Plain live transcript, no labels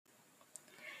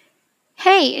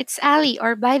Hey, it's Alee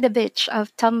or By the Bitch of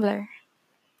Tumblr.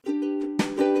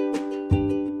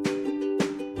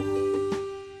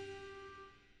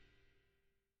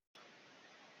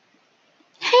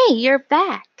 Hey, you're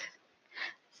back!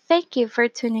 Thank you for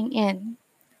tuning in.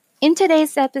 In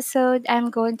today's episode,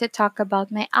 I'm going to talk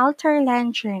about my altar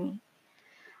land journey.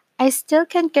 I still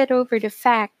can't get over the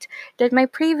fact that my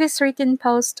previous written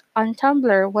post on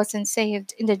Tumblr wasn't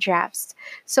saved in the drafts,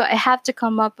 so I have to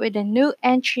come up with a new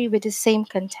entry with the same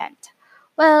content.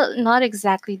 Well, not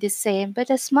exactly the same, but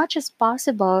as much as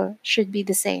possible should be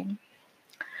the same.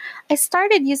 I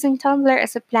started using Tumblr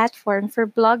as a platform for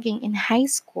blogging in high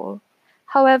school.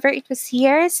 However, it was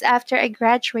years after I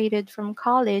graduated from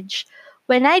college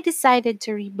when I decided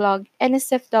to reblog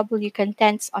NSFW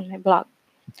contents on my blog.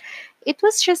 It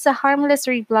was just a harmless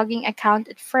reblogging account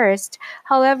at first,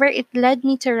 however, it led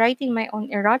me to writing my own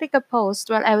erotica post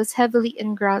while I was heavily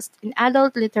engrossed in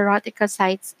adult literotica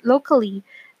sites locally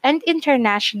and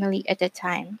internationally at the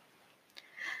time.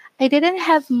 I didn't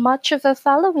have much of a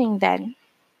following then.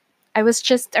 I was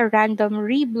just a random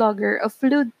reblogger of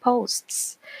lewd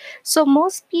posts. So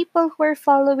most people who are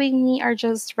following me are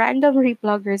just random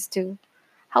rebloggers too.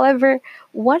 However,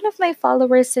 one of my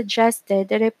followers suggested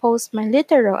that I post my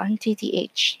litero on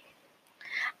TTH.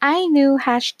 I knew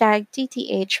hashtag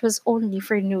TTH was only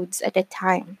for nudes at the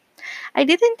time. I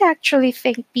didn't actually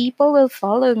think people will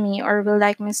follow me or will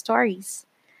like my stories.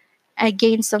 I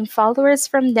gained some followers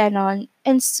from then on,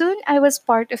 and soon I was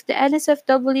part of the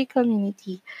NSFW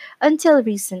community until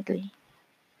recently.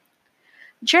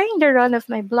 During the run of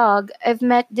my blog, I've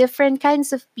met different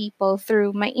kinds of people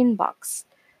through my inbox.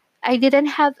 I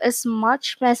didn't have as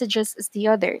much messages as the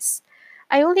others.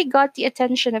 I only got the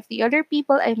attention of the other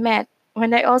people I met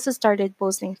when I also started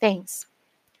posting things.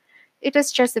 It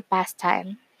was just a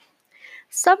pastime.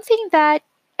 Something that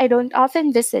I don't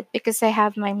often visit because I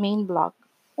have my main blog.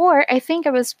 Or I think I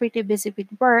was pretty busy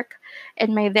with work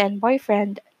and my then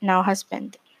boyfriend, now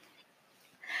husband.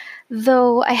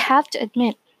 Though I have to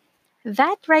admit,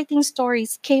 that writing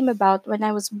stories came about when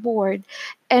I was bored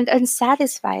and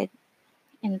unsatisfied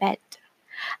in bed.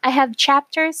 I have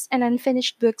chapters and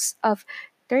unfinished books of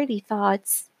dirty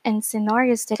thoughts and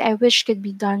scenarios that I wish could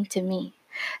be done to me.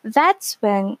 That's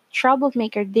when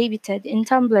Troublemaker debuted in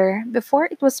Tumblr before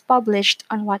it was published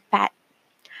on Wattpad.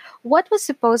 What was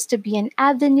supposed to be an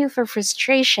avenue for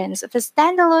frustrations of a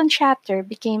standalone chapter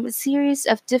became a series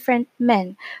of different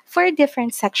men for a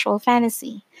different sexual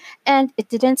fantasy. And it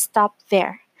didn't stop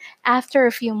there. After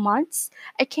a few months,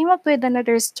 I came up with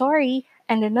another story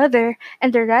and another,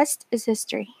 and the rest is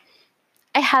history.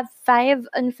 I have 5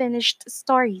 unfinished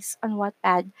stories on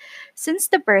Wattpad since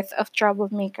the birth of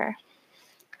Troublemaker.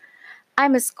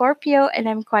 I'm a Scorpio and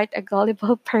I'm quite a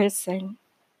gullible person.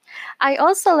 I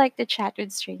also like to chat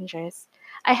with strangers.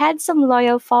 I had some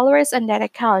loyal followers on that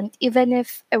account, even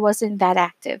if I wasn't that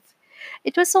active.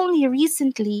 It was only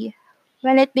recently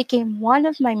when it became one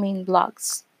of my main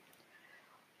blogs.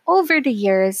 Over the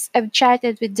years, I've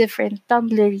chatted with different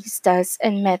Tumblristas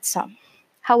and met some.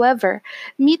 However,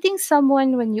 meeting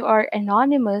someone when you are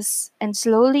anonymous and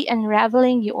slowly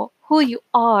unraveling who you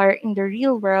are in the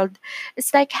real world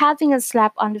is like having a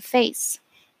slap on the face.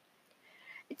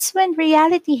 It's when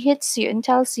reality hits you and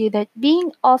tells you that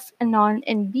being off anon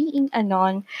and being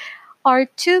anon are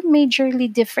two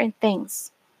majorly different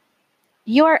things.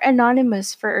 You're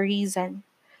anonymous for a reason.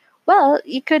 Well,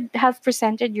 you could have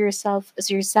presented yourself as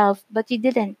yourself, but you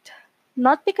didn't.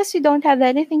 Not because you don't have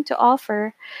anything to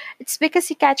offer, it's because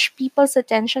you catch people's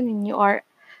attention when you are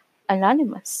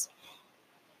anonymous.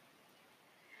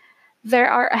 There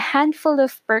are a handful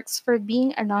of perks for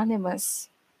being anonymous.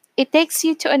 It takes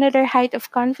you to another height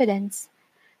of confidence.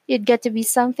 You'd get to be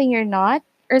something you're not,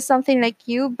 or something like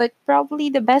you, but probably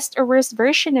the best or worst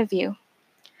version of you.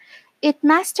 It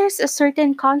masters a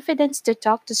certain confidence to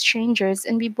talk to strangers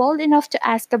and be bold enough to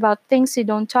ask about things you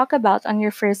don't talk about on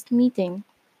your first meeting.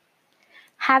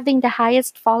 Having the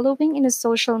highest following in a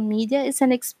social media is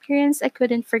an experience I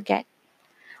couldn't forget.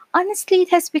 Honestly,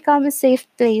 it has become a safe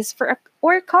place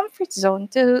or a comfort zone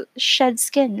to shed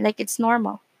skin like it's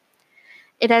normal.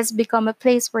 It has become a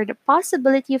place where the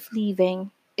possibility of leaving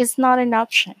is not an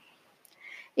option.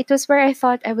 It was where I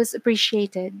thought I was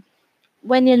appreciated,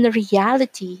 when in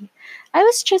reality, I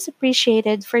was just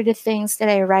appreciated for the things that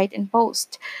I write and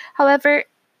post. However,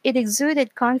 it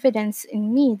exuded confidence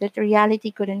in me that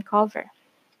reality couldn't cover.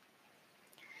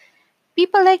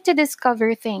 People like to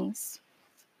discover things.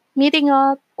 Meeting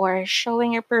up or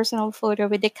showing your personal photo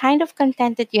with the kind of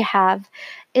content that you have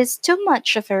is too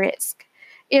much of a risk.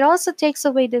 It also takes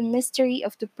away the mystery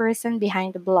of the person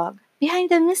behind the blog,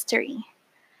 behind the mystery.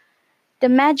 The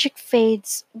magic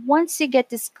fades once you get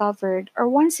discovered or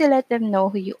once you let them know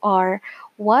who you are,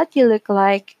 what you look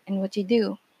like, and what you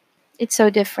do. It's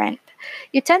so different.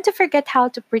 You tend to forget how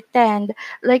to pretend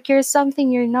like you're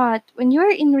something you're not when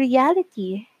you're in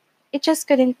reality. It just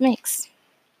couldn't mix.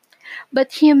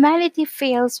 But humanity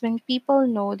fails when people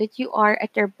know that you are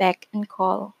at their beck and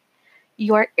call.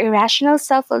 Your irrational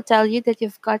self will tell you that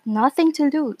you've got nothing to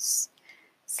lose.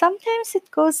 Sometimes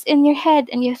it goes in your head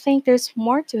and you think there's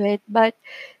more to it, but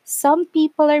some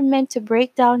people are meant to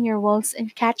break down your walls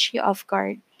and catch you off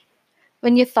guard.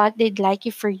 When you thought they'd like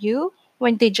you for you,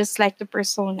 when they just like the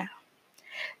persona.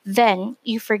 Then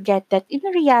you forget that in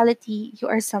reality, you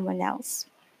are someone else.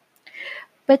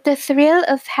 But the thrill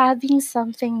of having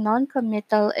something non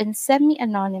committal and semi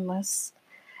anonymous,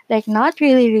 like not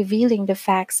really revealing the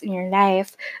facts in your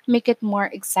life, make it more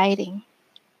exciting.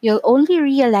 You'll only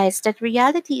realize that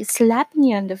reality is slapping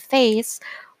you on the face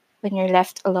when you're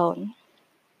left alone.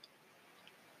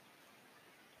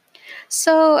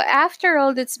 So, after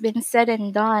all that's been said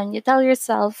and done, you tell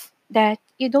yourself that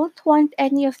you don't want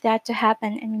any of that to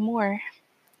happen anymore,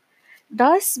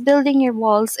 thus building your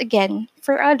walls again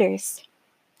for others.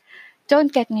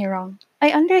 Don't get me wrong.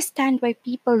 I understand why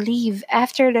people leave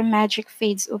after the magic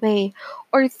fades away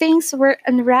or things were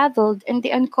unraveled and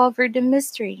they uncovered the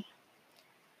mystery.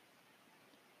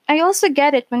 I also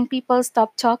get it when people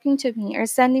stop talking to me or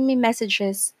sending me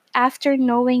messages after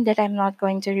knowing that I'm not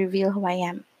going to reveal who I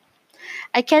am.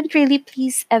 I can't really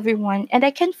please everyone and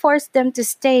I can't force them to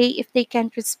stay if they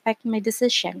can't respect my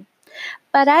decision.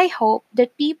 But I hope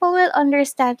that people will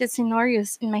understand the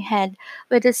scenarios in my head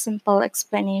with a simple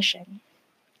explanation.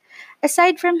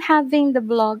 Aside from having the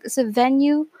blog as a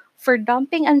venue for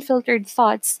dumping unfiltered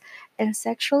thoughts and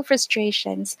sexual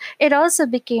frustrations, it also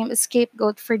became a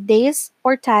scapegoat for days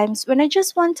or times when I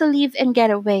just want to leave and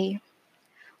get away.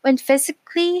 When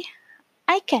physically,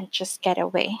 I can't just get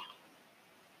away.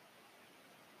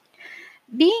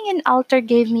 Being an altar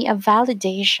gave me a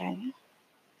validation.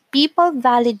 People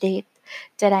validate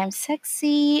that I'm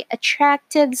sexy,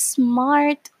 attractive,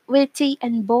 smart, witty,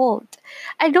 and bold.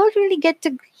 I don't really get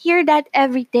to hear that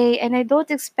every day, and I don't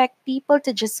expect people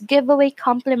to just give away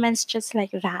compliments just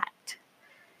like that.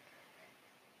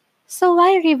 So,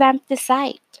 why revamp the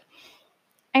site?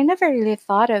 I never really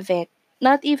thought of it,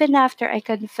 not even after I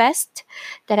confessed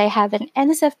that I have an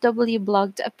NSFW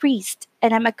blog to a priest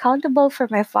and I'm accountable for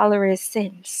my followers'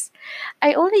 sins.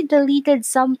 I only deleted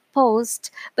some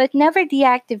posts but never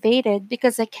deactivated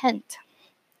because I can't.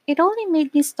 It only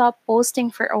made me stop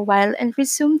posting for a while and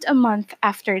resumed a month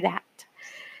after that.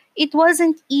 It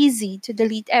wasn't easy to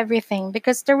delete everything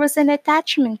because there was an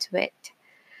attachment to it.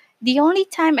 The only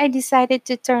time I decided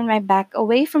to turn my back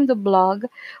away from the blog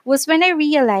was when I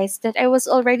realized that I was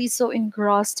already so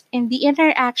engrossed in the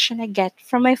interaction I get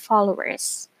from my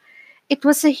followers. It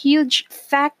was a huge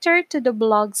factor to the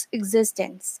blog's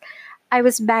existence. I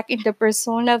was back in the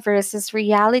persona versus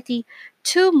reality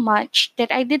too much that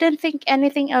I didn't think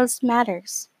anything else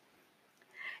matters.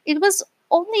 It was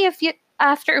only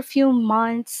after a few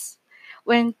months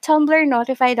when Tumblr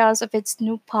notified us of its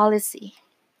new policy.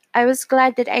 I was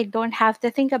glad that I don't have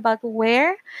to think about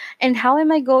where and how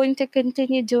am I going to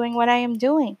continue doing what I am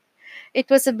doing. It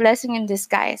was a blessing in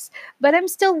disguise, but I'm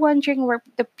still wondering where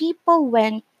the people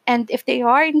went and if they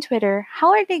are in Twitter,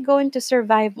 how are they going to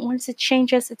survive once it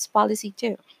changes its policy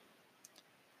too?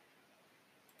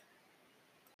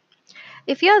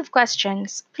 If you have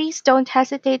questions, please don't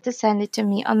hesitate to send it to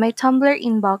me on my Tumblr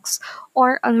inbox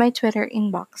or on my Twitter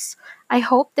inbox. I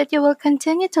hope that you will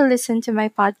continue to listen to my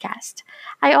podcast.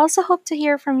 I also hope to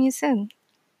hear from you soon.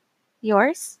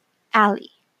 Yours,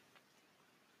 Alee.